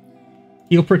 cool.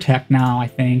 He'll protect now, I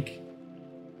think.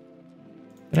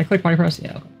 Did I click bypass?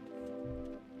 Yeah. Okay.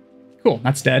 Cool,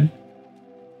 that's dead.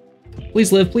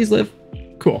 Please live, please live.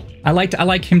 Cool. I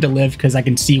like him to live because I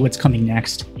can see what's coming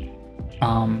next.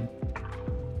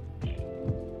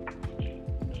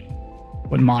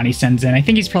 What Monty sends in. I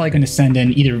think he's probably going to send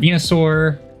in either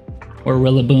Venusaur or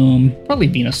Rillaboom. Probably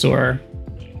Venusaur.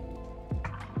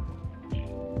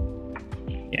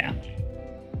 Yeah.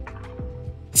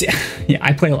 Yeah,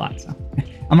 I play a lot, so.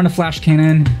 I'm going to Flash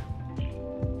Cannon.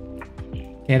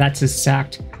 Okay, that's his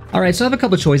sacked. All right, so I have a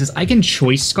couple of choices. I can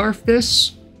Choice Scarf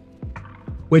this,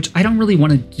 which I don't really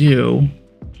want to do.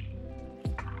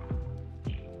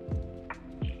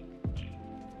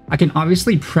 I can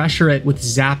obviously pressure it with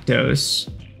Zapdos.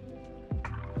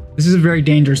 This is a very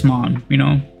dangerous mon, you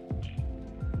know?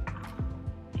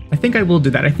 I think I will do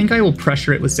that. I think I will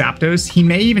pressure it with Zapdos. He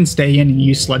may even stay in and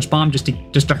use Sludge Bomb just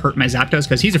to hurt my Zapdos,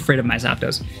 because he's afraid of my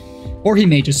Zapdos. Or he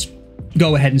may just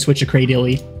go ahead and switch to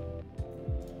Cradily.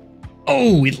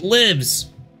 Oh, it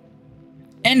lives!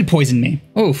 And poison me.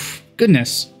 Oof,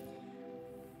 goodness.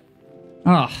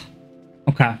 Ah, oh,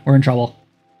 okay, we're in trouble.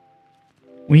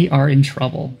 We are in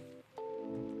trouble.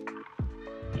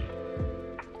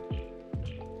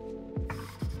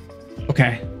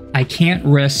 Okay, I can't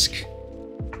risk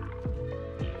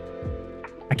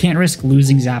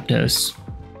losing Zapdos.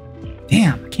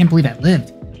 Damn, I can't believe that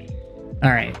lived.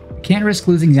 Alright, can't risk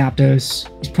losing Zapdos.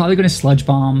 He's probably going to Sludge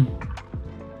Bomb.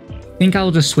 I think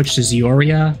I'll just switch to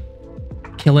Zioria.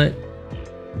 Kill it.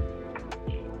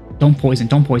 Don't poison,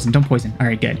 don't poison, don't poison.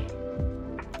 Alright, good.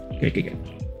 Good, good, good.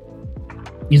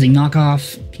 Using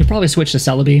knockoff. He'll probably switch to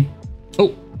Celebi.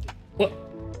 Oh, what?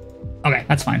 Okay,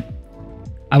 that's fine.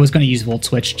 I was going to use Volt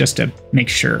Switch just to make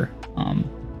sure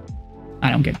I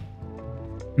don't get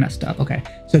messed up. Okay,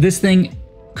 so this thing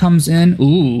comes in.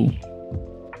 Ooh,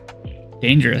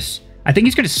 dangerous. I think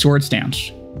he's going to Sword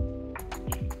Stance.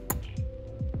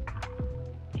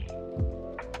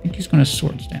 I think he's going to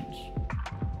Sword Stance.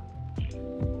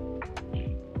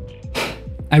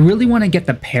 I really want to get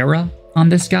the Para on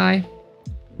this guy.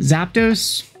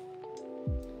 Zapdos,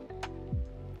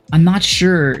 I'm not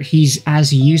sure he's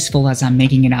as useful as I'm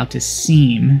making it out to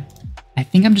seem. I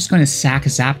think I'm just going to sack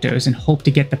Zapdos and hope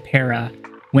to get the Para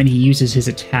when he uses his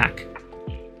attack.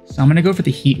 So I'm going to go for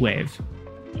the Heat Wave.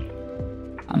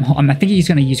 I think he's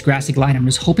going to use Grassy Glide. I'm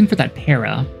just hoping for that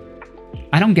Para.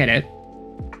 I don't get it.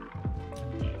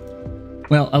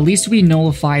 Well, at least we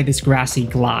nullify this Grassy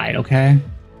Glide, okay?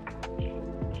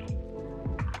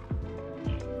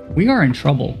 We are in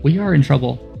trouble. We are in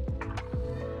trouble.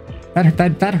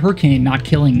 That Hurricane not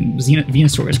killing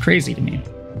Venusaur is crazy to me.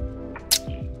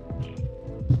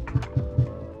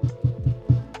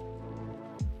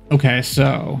 Okay,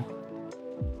 so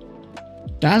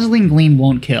Dazzling Gleam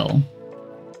won't kill.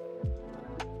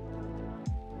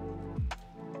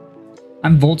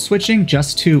 I'm Volt switching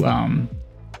just to I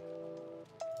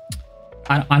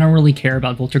don't really care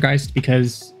about Voltergeist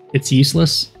because it's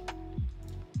useless.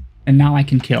 And now I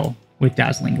can kill with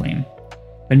Dazzling Gleam.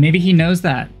 But maybe he knows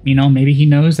that, you know, maybe he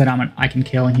knows that I can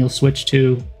kill and he'll switch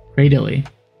to Cradily.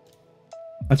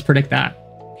 Let's predict that,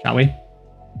 shall we?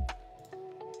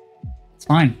 It's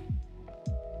fine.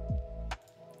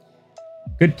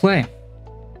 Good play.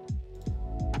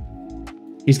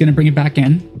 He's going to bring it back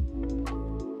in.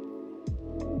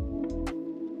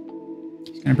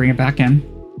 He's going to bring it back in.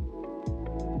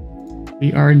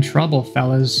 We are in trouble,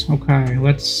 fellas. Okay,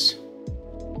 let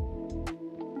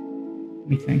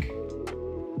me think.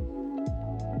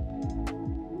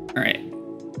 All right.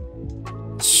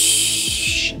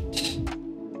 Shit.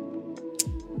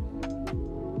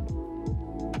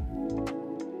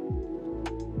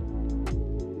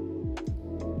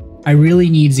 I really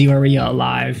need Zioria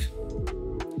alive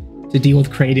to deal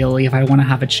with Cradily if I want to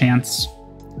have a chance.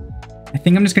 I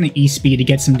think I'm just going to E-speed to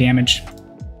get some damage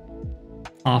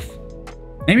off.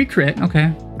 Maybe crit.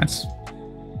 Okay, that's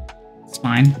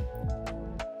fine.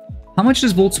 How much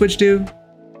does Volt Switch do?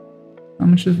 How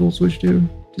much does Volt Switch do?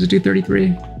 Does it do 33?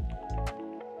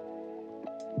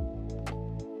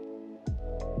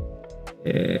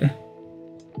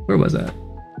 Where was that?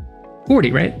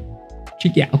 40, right?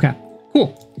 Yeah, okay.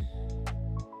 Cool.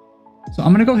 So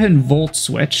I'm gonna go ahead and Volt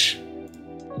Switch.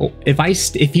 Oh, if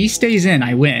he stays in,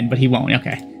 I win, but he won't.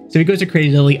 Okay. So he goes to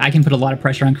Cradily. I can put a lot of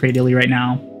pressure on Cradily right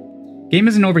now. Game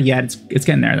isn't over yet. It's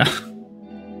getting there though.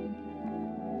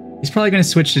 He's probably gonna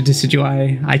switch to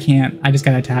Decidueye. I can't. I just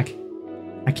gotta attack.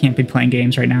 I can't be playing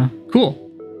games right now. Cool.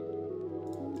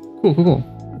 Cool, cool, cool.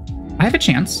 I have a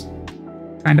chance.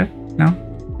 Kinda. No,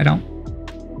 I don't.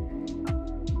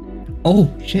 Oh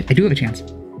shit! I do have a chance.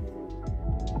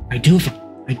 I do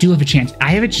have a chance.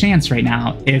 I have a chance right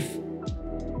now. If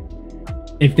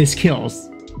this kills,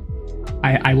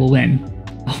 I will win.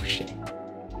 Oh shit!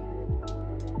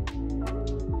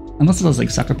 Unless it was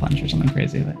like Sucker Punch or something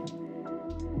crazy, but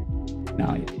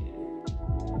no.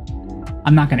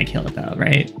 I'm not gonna kill it though,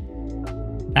 right?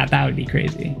 That would be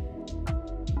crazy.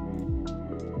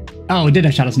 Oh, did I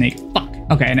Shadow Snake? Fuck.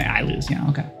 Okay, and I lose. Yeah.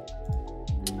 Okay.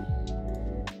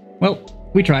 Well,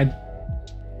 we tried.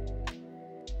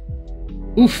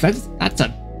 Oof, that's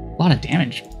a lot of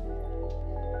damage.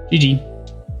 GG.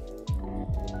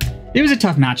 It was a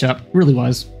tough matchup, really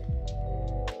was.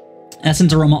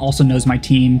 Essence Aroma also knows my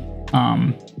team,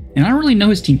 and I don't really know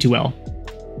his team too well,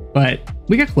 but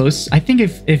we got close. I think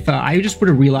if I just would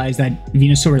have realized that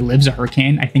Venusaur lives a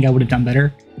Hurricane, I think I would have done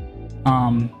better.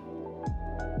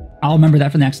 I'll remember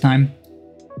that for next time.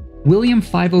 William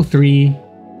 503.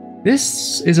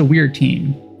 This is a weird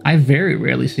team. I very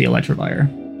rarely see Electivire.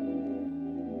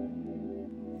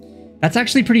 That's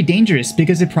actually pretty dangerous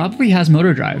because it probably has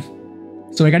Motor Drive.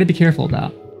 So I gotta be careful of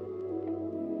that.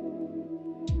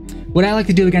 What I like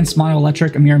to do against Mono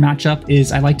Electric, a mirror matchup,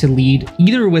 is I like to lead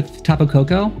either with Tapu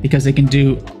Koko because they can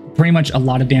do pretty much a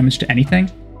lot of damage to anything,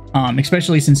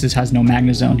 especially since this has no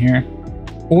Magna Zone here.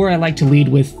 Or I like to lead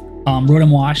with Rotom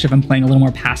Wash if I'm playing a little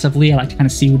more passively. I like to kind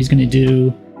of see what he's gonna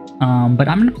do. But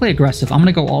I'm gonna play aggressive. I'm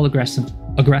gonna go all aggressive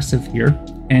here.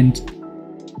 And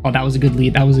oh, that was a good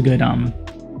lead. That was a good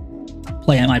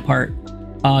play on my part.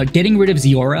 Getting rid of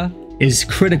Ziora is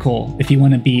critical if you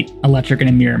want to beat Electric in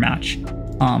a mirror match.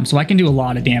 So I can do a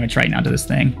lot of damage right now to this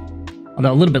thing,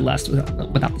 although a little bit less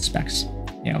without the specs.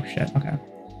 Yeah, oh shit. Okay,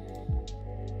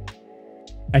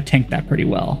 I tanked that pretty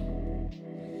well.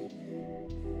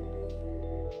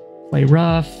 Play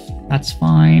rough. That's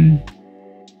fine.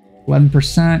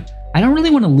 11%. I don't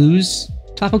really want to lose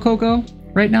Tapu Koko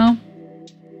right now,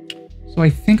 so I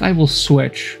think I will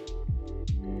switch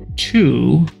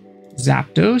to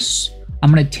Zapdos.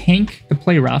 I'm going to tank the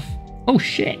play rough. Oh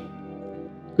shit.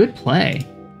 Good play.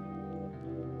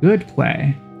 Good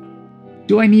play.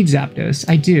 Do I need Zapdos?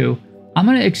 I do. I'm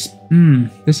going to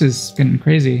this is getting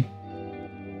crazy.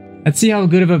 Let's see how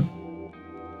good of a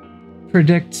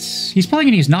predict. He's probably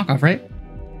going to use knockoff, right?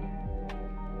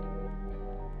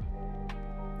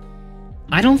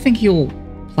 I don't think he'll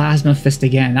Plasma Fist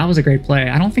again. That was a great play.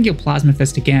 I don't think he'll Plasma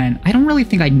Fist again. I don't really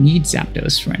think I need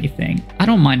Zapdos for anything. I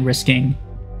don't mind risking.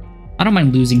 I don't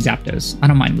mind losing Zapdos. I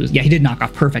don't mind losing. Yeah, he did knock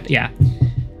off. Perfect. Yeah.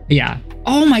 Yeah.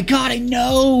 Oh my god, I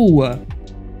know!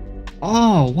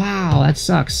 Oh, wow. That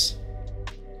sucks.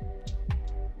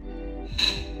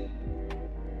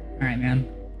 Alright, man.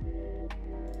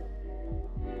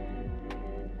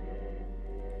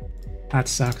 That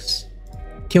sucks.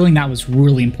 Killing that was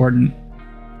really important.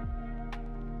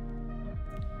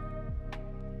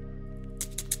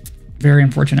 Very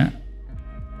unfortunate.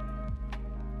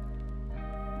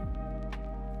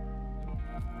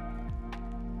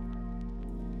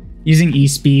 Using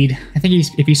E-Speed. I think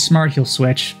if he's smart, he'll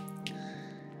switch.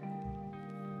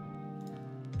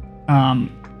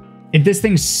 If this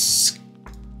thing's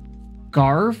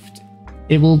scarfed,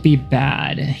 it will be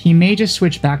bad. He may just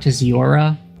switch back to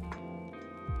Ziora.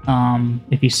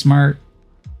 If he's smart.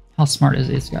 How smart is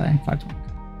this guy? 520.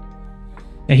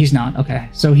 Yeah, he's not. Okay,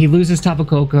 so he loses Tapu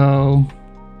Koko.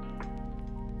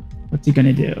 What's he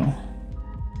gonna do?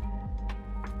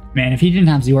 Man, if he didn't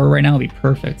have Ziora right now, it'd be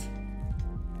perfect.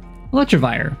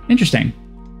 Electivire. Interesting.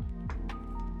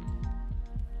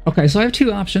 Okay, so I have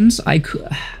two options.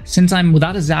 Since I'm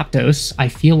without a Zapdos, I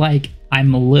feel like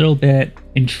I'm a little bit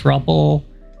in trouble.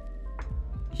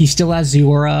 He still has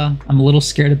Ziora. I'm a little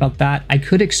scared about that. I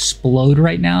could explode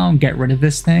right now and get rid of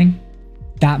this thing.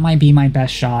 That might be my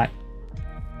best shot.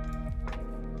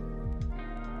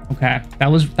 Okay, that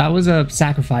was a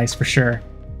sacrifice for sure,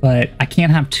 but I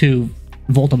can't have 2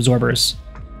 volt absorbers.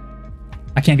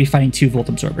 I can't be fighting 2 volt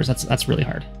absorbers. That's really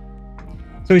hard.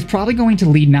 So he's probably going to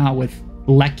lead now with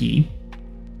Lecky.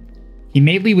 He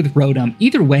may lead with Rotom.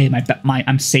 Either way,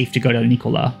 I'm safe to go to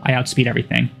Nicola. I outspeed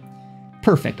everything.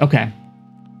 Perfect. Okay.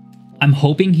 I'm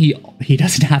hoping he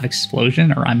doesn't have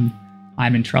Explosion, or I'm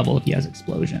in trouble if he has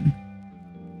Explosion.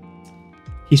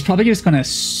 He's probably just gonna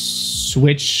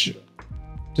switch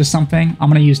to something. I'm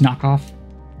gonna use Knockoff.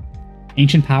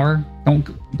 Ancient Power.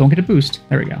 Don't get a boost.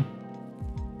 There we go.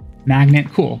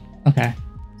 Magnet. Cool. Okay.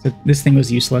 So this thing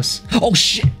was useless. Oh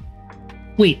shit!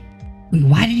 Wait,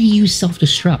 why did he use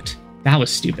Self-Destruct? That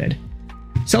was stupid.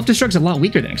 Self-Destruct's a lot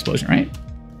weaker than Explosion, right?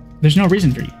 There's no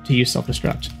reason for you to use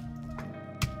Self-Destruct.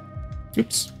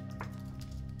 Oops.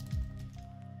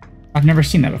 I've never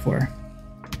seen that before.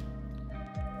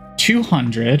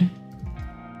 200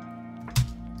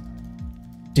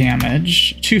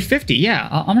 damage. 250, yeah.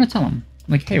 I'm gonna tell him.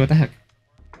 Like, hey, what the heck?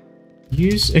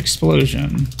 Use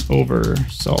Explosion over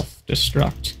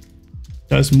Self-Destruct.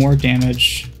 Does more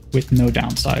damage with no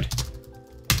downside.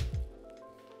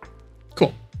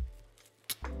 Cool.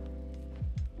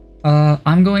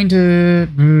 I'm going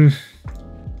to...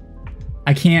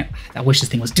 I can't... I wish this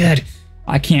thing was dead.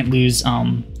 I can't lose,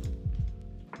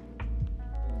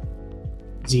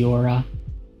 Ziora.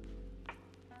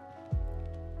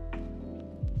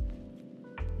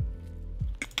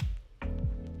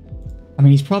 I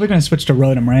mean, he's probably going to switch to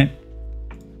Rotom, right?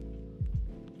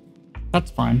 That's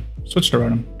fine. Switch to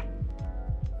Rotom.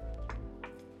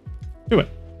 Do it.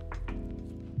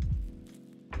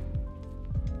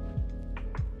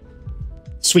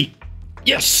 Sweet.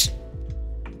 Yes!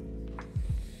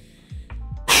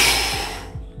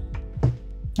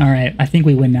 All right, I think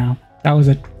we win now. That was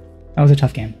a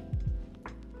tough game.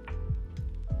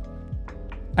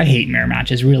 I hate mirror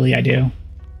matches, really, I do.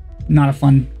 Not a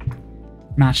fun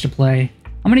match to play.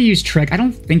 I'm gonna use Trick. I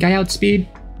don't think I outspeed,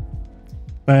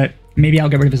 but maybe I'll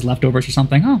get rid of his leftovers or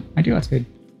something. Oh, I do outspeed.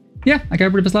 Yeah, I got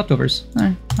rid of his leftovers. All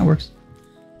right, that works.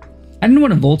 I didn't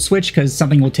want to Volt Switch because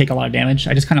something will take a lot of damage.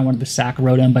 I just kind of wanted to sack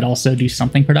Rotom, but also do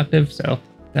something productive, so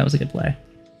that was a good play.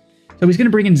 So he's going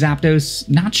to bring in Zapdos.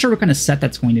 Not sure what kind of set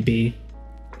that's going to be.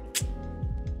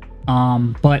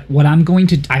 But what I'm going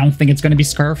to... I don't think it's going to be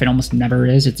Scarf. It almost never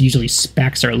is. It's usually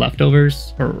Specs or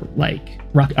Leftovers, or like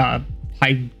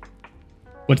high...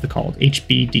 What's it called?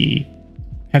 HBD.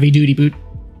 Heavy Duty Boot.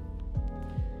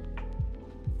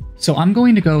 So I'm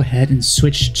going to go ahead and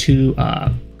switch to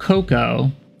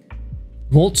Coco.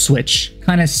 Volt Switch.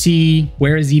 Kind of see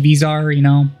where his EVs are, you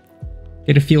know.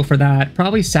 Get a feel for that.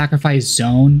 Probably sacrifice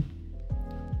Zone.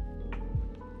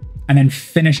 And then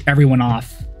finish everyone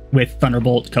off with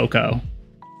Thunderbolt Coco.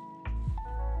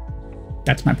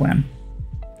 That's my plan.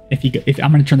 If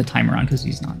I'm going to turn the timer on because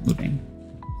he's not moving.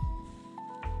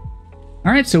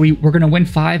 All right, so we're going to win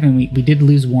 5, and we did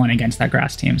lose 1 against that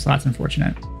grass team, so that's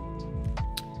unfortunate.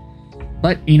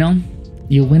 But, you know,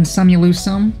 you win some, you lose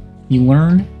some. You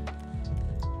learn.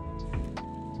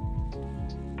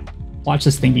 Watch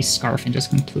this thing be Scarf and just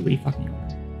completely fucking over.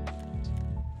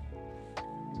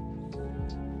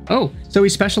 Oh, so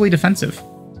he's specially defensive.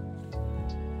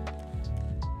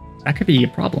 That could be a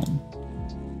problem.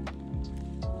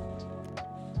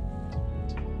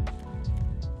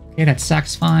 Okay, that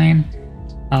sack's fine.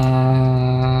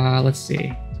 Let's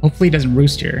see. Hopefully he doesn't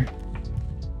roost here.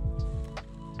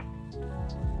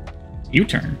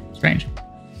 U-turn. Strange.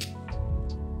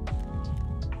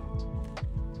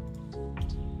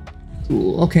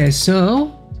 Cool. Okay,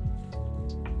 so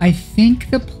I think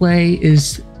the play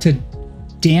is to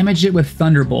damage it with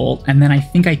Thunderbolt, and then I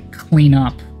think I clean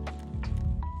up.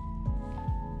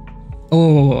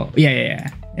 Oh, yeah.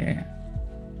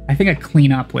 I think I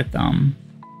clean up with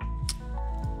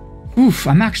Oof,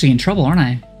 I'm actually in trouble, aren't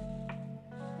I?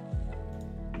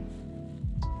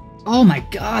 Oh my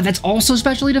god, that's also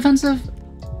specially defensive?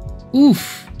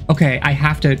 Oof. Okay, I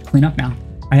have to clean up now.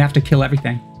 I have to kill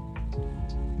everything.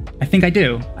 I think I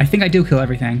do. I think I do kill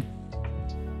everything.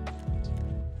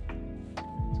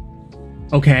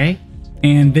 Okay.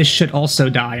 And this should also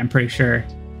die, I'm pretty sure.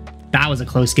 That was a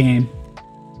close game.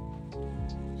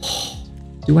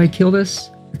 Do I kill this?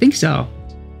 I think so.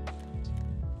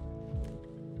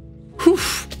 Whew.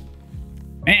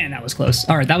 Man, that was close.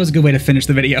 All right, that was a good way to finish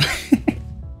the video.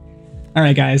 All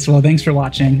right, guys. Well, thanks for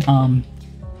watching.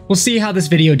 We'll see how this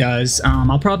video does.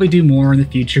 I'll probably do more in the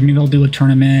future. Maybe I'll do a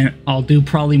tournament. I'll do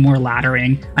probably more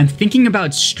laddering. I'm thinking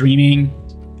about streaming.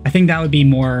 I think that would be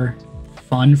more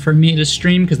fun for me to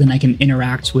stream because then I can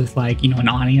interact with, like, you know, an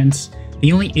audience.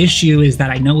 The only issue is that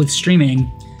I know with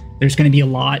streaming, there's going to be a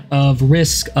lot of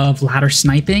risk of ladder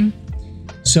sniping.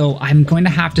 So I'm going to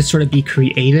have to sort of be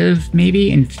creative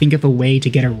maybe and think of a way to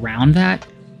get around that.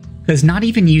 Because not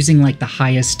even using like the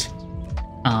highest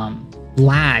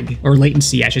lag or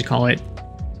latency, I should call it,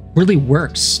 really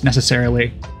works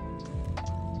necessarily.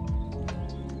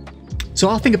 So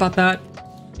I'll think about that,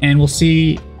 and we'll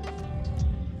see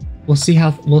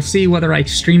whether I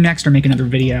stream next or make another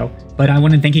video. But I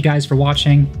want to thank you guys for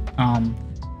watching.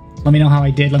 Let me know how I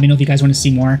did. Let me know if you guys want to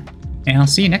see more, and I'll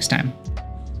see you next time.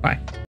 Bye.